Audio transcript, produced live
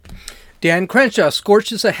Dan Crenshaw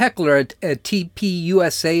scorches a heckler at a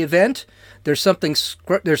TPUSA event. There's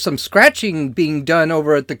some scratching being done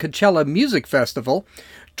over at the Coachella Music Festival.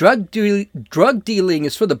 Drug dealing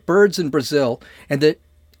is for the birds in Brazil,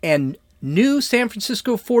 and new San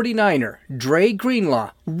Francisco 49er Dre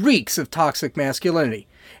Greenlaw reeks of toxic masculinity.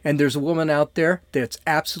 And there's a woman out there that's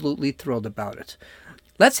absolutely thrilled about it.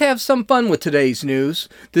 Let's have some fun with today's news.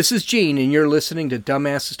 This is Gene, and you're listening to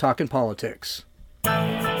Dumbasses Talking Politics.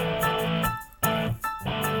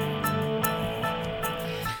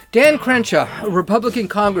 Dan Crenshaw, a Republican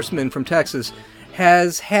congressman from Texas,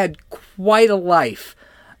 has had quite a life.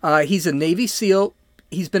 He's a Navy SEAL.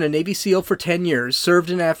 He's been a Navy SEAL for 10 years, served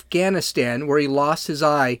in Afghanistan where he lost his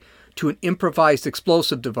eye to an improvised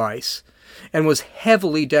explosive device, and was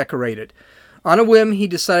heavily decorated. On a whim, he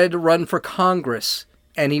decided to run for Congress,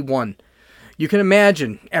 and he won. You can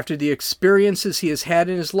imagine, after the experiences he has had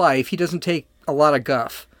in his life, he doesn't take a lot of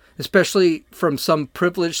guff, especially from some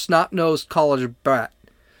privileged, snot-nosed college brat.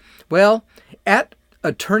 Well, at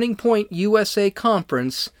a Turning Point USA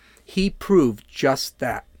conference, he proved just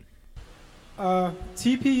that.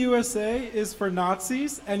 TPUSA is for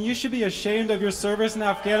Nazis, and you should be ashamed of your service in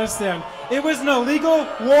Afghanistan. It was an illegal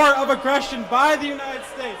war of aggression by the United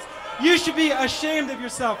States. You should be ashamed of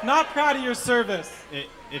yourself, not proud of your service.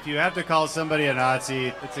 If you have to call somebody a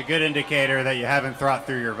Nazi, it's a good indicator that you haven't thought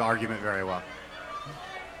through your argument very well.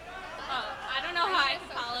 I don't know how I can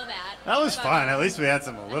follow that. That was fun. At least we had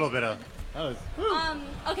a little bit of... That was...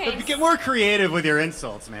 Okay. But get more creative with your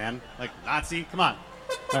insults, man. Like, Nazi, come on.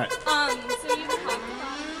 All right. So you talked about...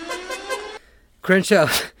 Crenshaw,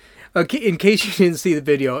 in case you didn't see the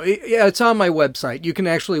video, it's on my website. You can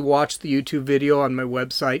actually watch the YouTube video on my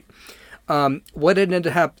website. What ended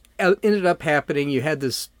up happening, you had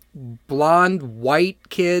this blonde, white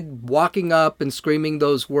kid walking up and screaming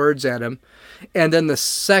those words at him. And then the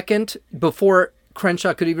second, before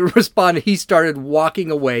Crenshaw could even respond, he started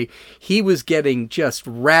walking away. He was getting just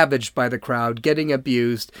ravaged by the crowd, getting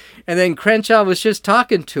abused. And then Crenshaw was just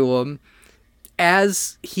talking to him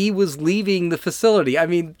as he was leaving the facility. I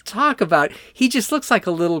mean, talk about, he just looks like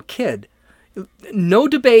a little kid. No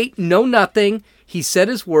debate, no nothing. He said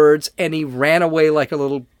his words and he ran away like a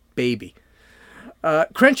little baby.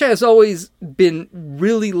 Crenshaw has always been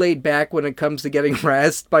really laid back when it comes to getting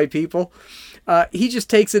harassed by people. He just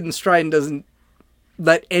takes it in stride and doesn't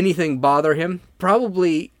let anything bother him.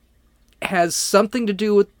 Probably has something to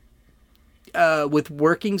do with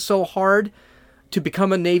working so hard to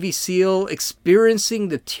become a Navy SEAL, experiencing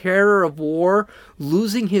the terror of war,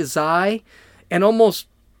 losing his eye, and almost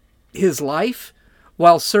his life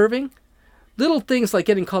while serving. Little things like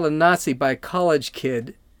getting called a Nazi by a college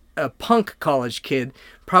kid, a punk college kid,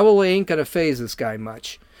 probably ain't gonna faze this guy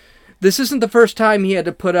much. This isn't the first time he had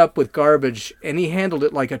to put up with garbage, and he handled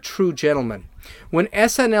it like a true gentleman. When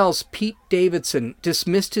SNL's Pete Davidson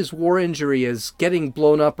dismissed his war injury as getting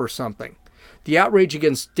blown up or something, the outrage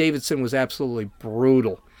against Davidson was absolutely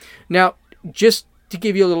brutal. Now, just to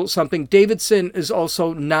give you a little something, Davidson is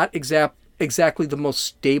also not exactly the most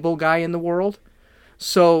stable guy in the world.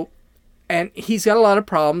 So, and he's got a lot of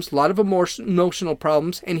problems, a lot of emotional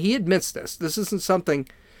problems, and he admits this. This isn't something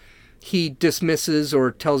he dismisses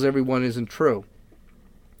or tells everyone isn't true.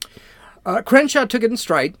 Crenshaw took it in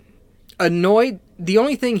stride. Annoyed, the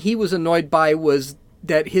only thing he was annoyed by was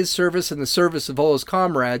that his service and the service of all his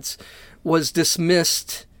comrades was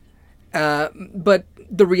dismissed, but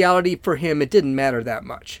the reality for him, it didn't matter that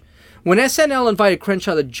much. When SNL invited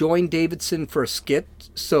Crenshaw to join Davidson for a skit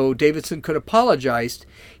so Davidson could apologize,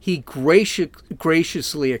 he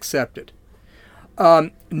graciously accepted.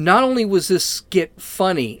 Not only was this skit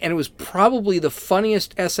funny, and it was probably the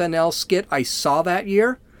funniest SNL skit I saw that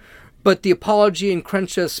year, but the apology in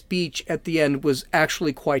Crenshaw's speech at the end was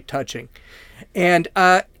actually quite touching. And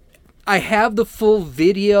I have the full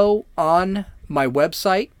video on my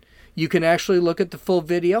website. You can actually look at the full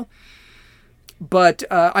video. But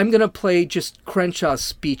I'm going to play just Crenshaw's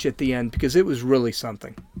speech at the end because it was really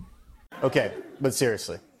something. Okay, but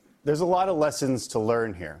seriously, there's a lot of lessons to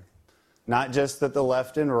learn here. Not just that the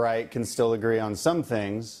left and right can still agree on some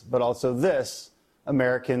things, but also this: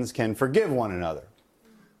 Americans can forgive one another.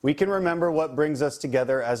 We can remember what brings us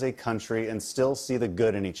together as a country and still see the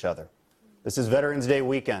good in each other. This is Veterans Day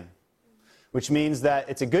weekend, which means that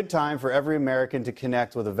it's a good time for every American to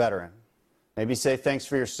connect with a veteran. Maybe say thanks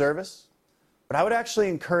for your service, but I would actually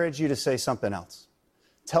encourage you to say something else.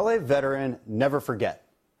 Tell a veteran, never forget.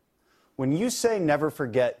 When you say never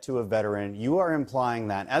forget to a veteran, you are implying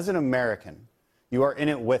that as an American, you are in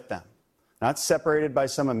it with them, not separated by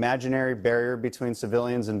some imaginary barrier between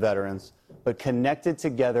civilians and veterans, but connected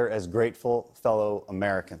together as grateful fellow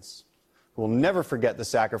Americans. who will never forget the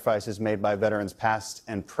sacrifices made by veterans past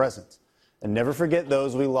and present, and never forget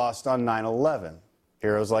those we lost on 9/11,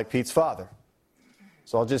 heroes like Pete's father.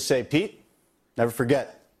 So I'll just say, Pete, never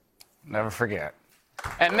forget. Never forget.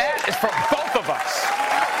 And that is from both of us.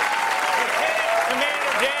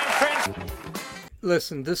 Commander Dan Prince.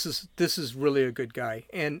 Listen, this is really a good guy,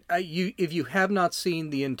 and if you have not seen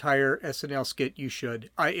the entire SNL skit, you should.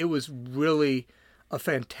 It was really a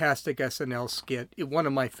fantastic SNL skit, one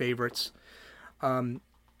of my favorites.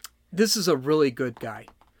 This is a really good guy.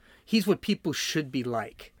 He's what people should be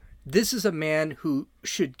like. This is a man who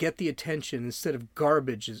should get the attention instead of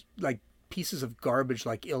garbage, like pieces of garbage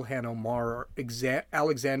like Ilhan Omar or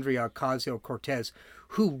Alexandria Ocasio-Cortez,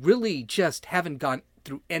 who really just haven't gone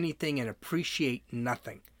through anything and appreciate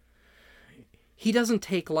nothing. He doesn't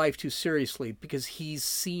take life too seriously because he's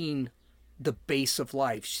seen the base of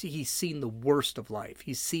life. He's seen the worst of life.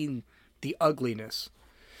 He's seen the ugliness.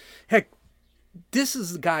 Heck, this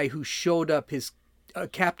is the guy who showed up his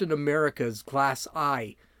Captain America's glass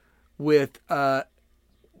eye with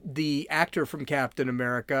the actor from Captain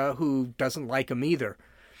America who doesn't like him either.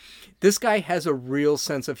 This guy has a real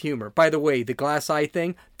sense of humor. By the way, the glass eye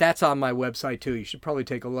thing, that's on my website too. You should probably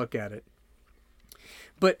take a look at it.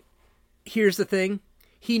 But here's the thing.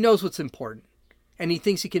 He knows what's important, and he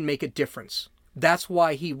thinks he can make a difference. That's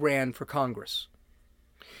why he ran for Congress.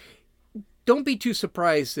 Don't be too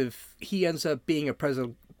surprised if he ends up being a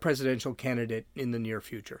presidential candidate in the near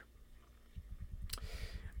future.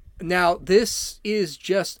 Now, this is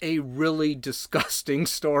just a really disgusting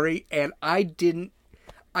story, and I didn't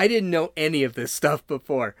know any of this stuff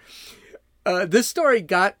before. This story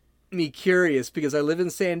got me curious because I live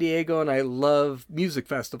in San Diego and I love music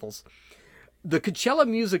festivals. The Coachella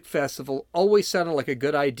Music Festival always sounded like a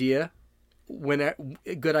good idea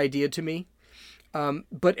to me.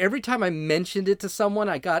 But every time I mentioned it to someone,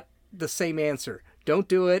 I got the same answer. Don't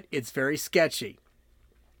do it. It's very sketchy.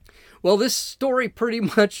 Well, this story pretty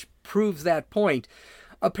much proves that point.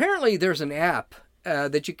 Apparently, there's an app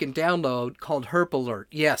that you can download called Herp Alert.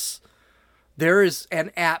 Yes, there is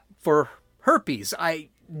an app for herpes. I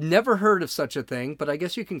never heard of such a thing, but I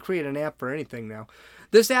guess you can create an app for anything now.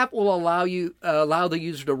 This app will allow the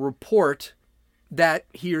user to report that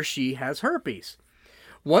he or she has herpes.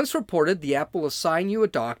 Once reported, the app will assign you a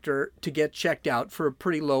doctor to get checked out for a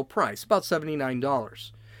pretty low price, about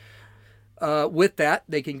 $79. With that,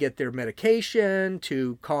 they can get their medication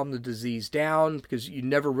to calm the disease down because you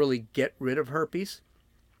never really get rid of herpes.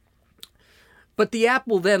 But the app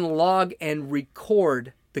will then log and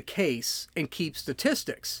record the case and keep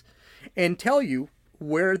statistics and tell you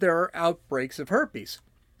where there are outbreaks of herpes.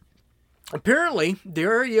 Apparently, the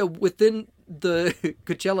area within the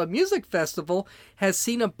Coachella Music Festival has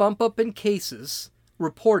seen a bump up in cases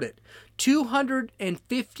reported.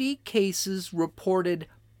 250 cases reported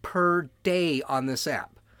per day on this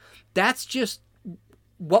app. That's just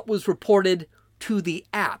what was reported to the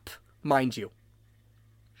app, mind you.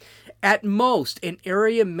 At most, an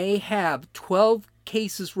area may have 12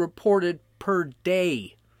 cases reported per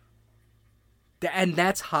day. And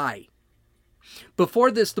that's high. Before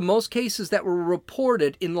this, the most cases that were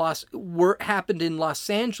reported happened in Los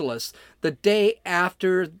Angeles the day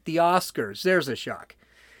after the Oscars. There's a shock.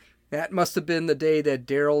 That must have been the day that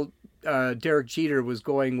Derek Jeter was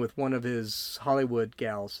going with one of his Hollywood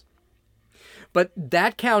gals. But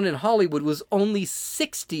that count in Hollywood was only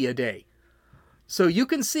 60 a day. So you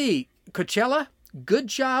can see, Coachella, good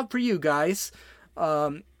job for you guys.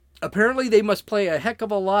 Apparently they must play a heck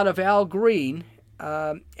of a lot of Al Green,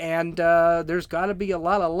 and there's got to be a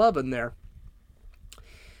lot of love in there.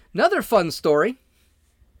 Another fun story.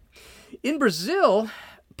 In Brazil,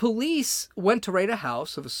 police went to raid a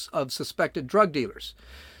house of suspected drug dealers.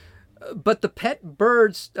 But the pet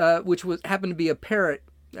birds, which happened to be a parrot,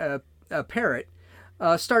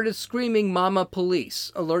 started screaming "Mama,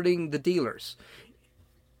 police!" alerting the dealers.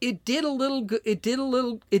 It did little good.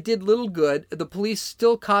 The police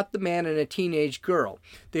still caught the man and a teenage girl.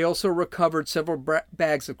 They also recovered several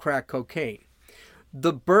bags of crack cocaine.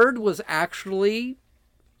 The bird was actually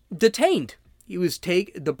detained.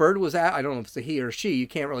 The bird was I don't know if it's a he or she. You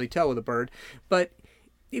can't really tell with a bird, but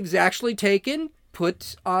it was actually taken,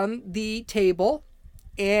 put on the table,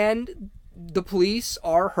 and the police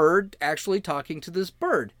are heard actually talking to this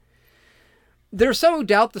bird. There are some who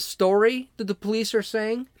doubt the story that the police are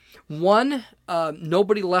saying. One,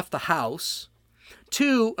 nobody left the house.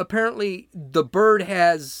 Two, apparently the bird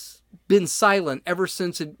has been silent ever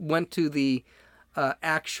since it went to the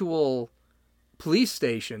actual police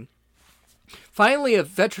station. Finally, a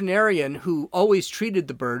veterinarian who always treated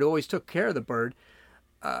the bird, always took care of the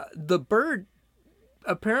bird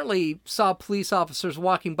apparently saw police officers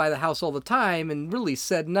walking by the house all the time and really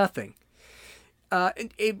said nothing.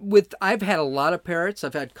 I've had a lot of parrots.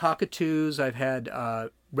 I've had cockatoos. I've had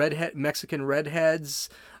Mexican redheads,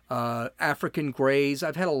 African grays.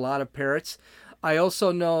 I've had a lot of parrots. I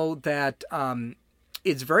also know that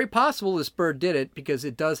it's very possible this bird did it because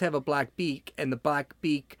it does have a black beak, and the black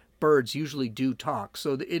beak birds usually do talk.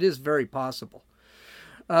 So it is very possible.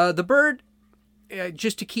 The bird,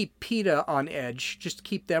 just to keep PETA on edge, just to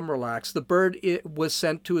keep them relaxed, the bird was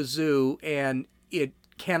sent to a zoo, and it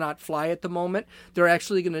cannot fly at the moment. They're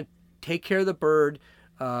actually going to take care of the bird.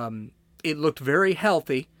 It looked very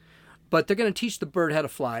healthy, but they're going to teach the bird how to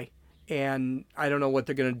fly, and I don't know what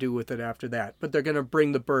they're going to do with it after that, but they're going to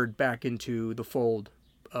bring the bird back into the fold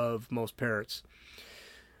of most parrots.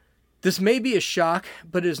 This may be a shock,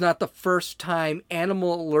 but it is not the first time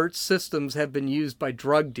animal alert systems have been used by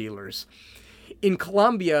drug dealers. In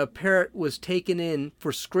Colombia, a parrot was taken in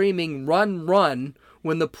for screaming, "Run, run,"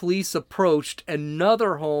 when the police approached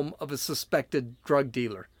another home of a suspected drug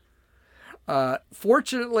dealer.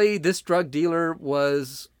 Fortunately, this drug dealer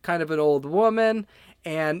was kind of an old woman,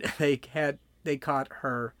 and they caught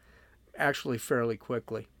her actually fairly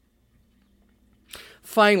quickly.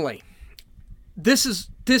 Finally, this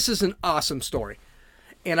is an awesome story,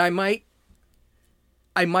 and I might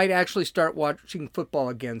actually start watching football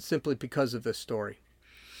again simply because of this story.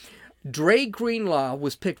 Dre Greenlaw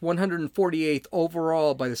was picked 148th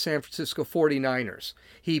overall by the San Francisco 49ers.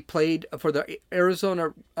 He played for the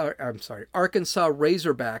Arkansas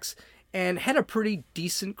Razorbacks and had a pretty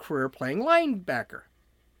decent career playing linebacker.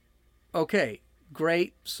 Okay,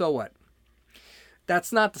 great, so what?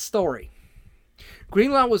 That's not the story.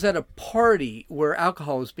 Greenlaw was at a party where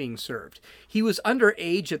alcohol was being served. He was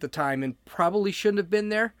underage at the time and probably shouldn't have been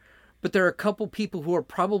there, but there are a couple people who are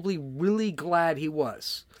probably really glad he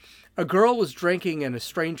was. A girl was drinking and a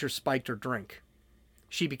stranger spiked her drink.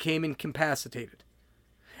 She became incapacitated.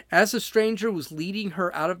 As the stranger was leading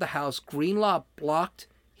her out of the house, Greenlaw blocked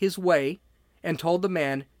his way and told the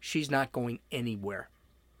man she's not going anywhere.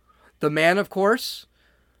 The man, of course,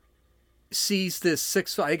 sees this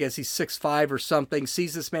I guess he's 6'5" or something,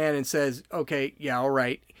 sees this man and says, okay, yeah, all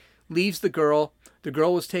right. Leaves the girl. The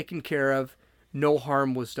girl was taken care of. No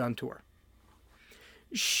harm was done to her.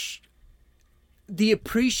 The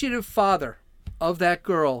appreciative father of that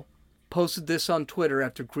girl posted this on Twitter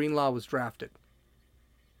after Greenlaw was drafted.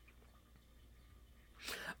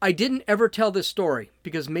 I didn't ever tell this story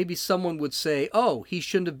because maybe someone would say, oh, he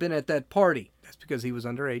shouldn't have been at that party. That's because he was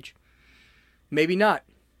underage. Maybe not.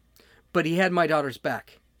 But he had my daughter's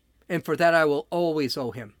back. And for that I will always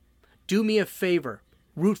owe him. Do me a favor.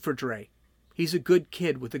 Root for Dre. He's a good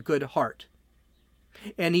kid with a good heart.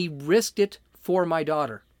 And he risked it for my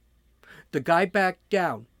daughter. The guy backed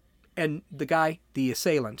down. And the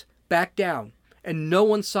assailant, backed down. And no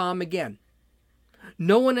one saw him again.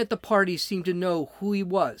 No one at the party seemed to know who he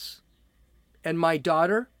was. And my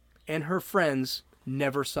daughter and her friends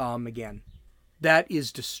never saw him again. That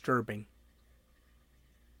is disturbing.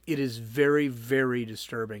 It is very, very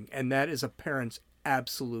disturbing. And that is a parent's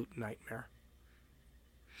absolute nightmare.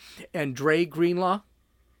 And Dre Greenlaw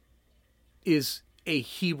is a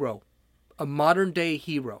hero. A modern day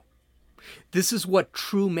hero. This is what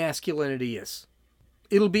true masculinity is.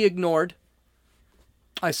 It'll be ignored.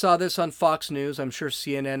 I saw this on Fox News. I'm sure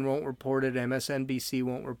CNN won't report it. MSNBC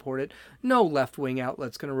won't report it. No left-wing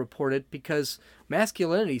outlet's going to report it because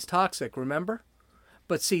masculinity is toxic, remember?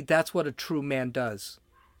 But see, that's what a true man does.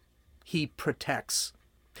 He protects.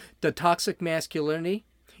 The toxic masculinity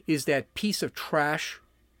is that piece of trash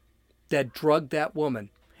that drugged that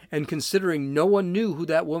woman. And considering no one knew who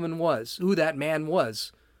that woman was, who that man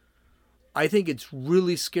was, I think it's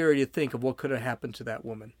really scary to think of what could have happened to that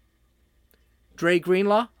woman. Dre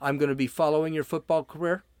Greenlaw, I'm going to be following your football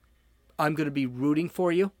career. I'm going to be rooting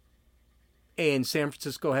for you. And San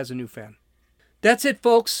Francisco has a new fan. That's it,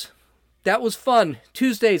 folks. That was fun.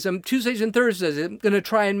 Tuesdays and Thursdays, I'm going to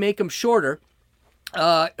try and make them shorter.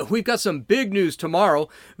 We've got some big news tomorrow.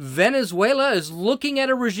 Venezuela is looking at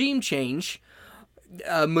a regime change.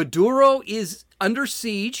 Maduro is under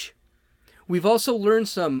siege. We've also learned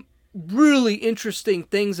some really interesting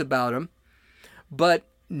things about him. But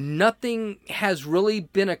nothing has really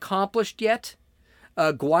been accomplished yet.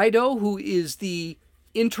 Guaido, who is the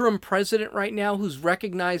interim president right now, who's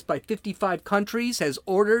recognized by 55 countries, has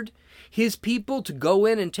ordered his people to go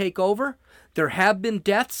in and take over. There have been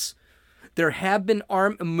deaths. There have been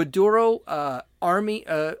Maduro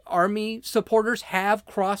army supporters have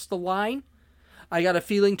crossed the line. I got a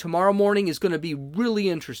feeling tomorrow morning is going to be really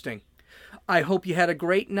interesting. I hope you had a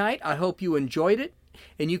great night. I hope you enjoyed it.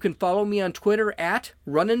 And you can follow me on Twitter at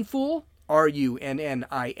runninfool,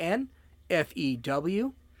 RUNNINFEW.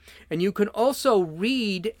 And you can also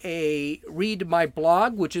read my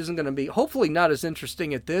blog, which isn't going to be, hopefully not as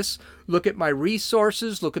interesting as this. Look at my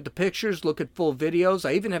resources, look at the pictures, look at full videos.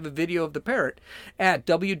 I even have a video of the parrot at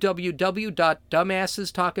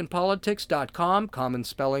www.dumbassestalkingpolitics.com. Common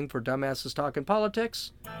spelling for Dumbasses Talking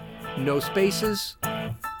Politics. No spaces.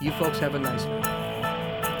 You folks have a nice night.